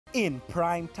In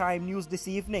primetime news this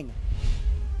evening,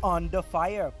 under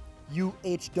fire,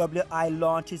 UHWI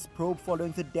launches probe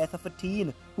following the death of a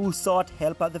teen who sought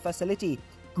help at the facility,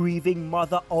 grieving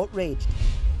mother outraged.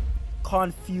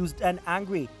 Confused and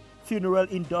angry, funeral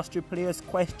industry players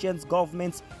questions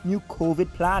government's new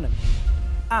COVID plan.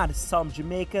 And some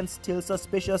Jamaicans still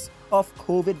suspicious of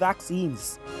COVID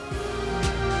vaccines.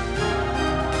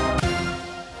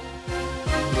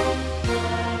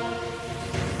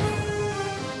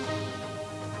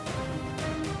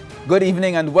 Good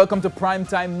evening and welcome to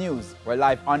Primetime News. We're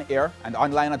live on air and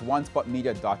online at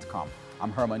onespotmedia.com.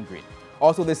 I'm Herman Green.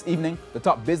 Also this evening, the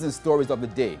top business stories of the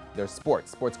day. There's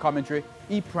sports commentary,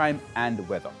 e-prime and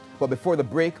weather. But before the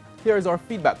break, here is our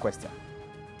feedback question.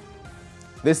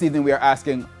 This evening we are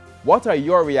asking, what are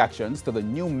your reactions to the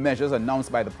new measures announced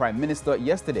by the Prime Minister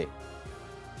yesterday?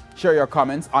 Share your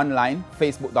comments online,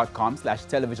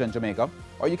 facebook.com/televisionjamaica,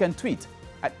 or you can tweet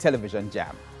at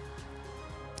televisionjam.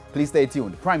 Please stay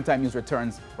tuned. Primetime News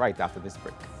returns right after this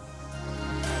break.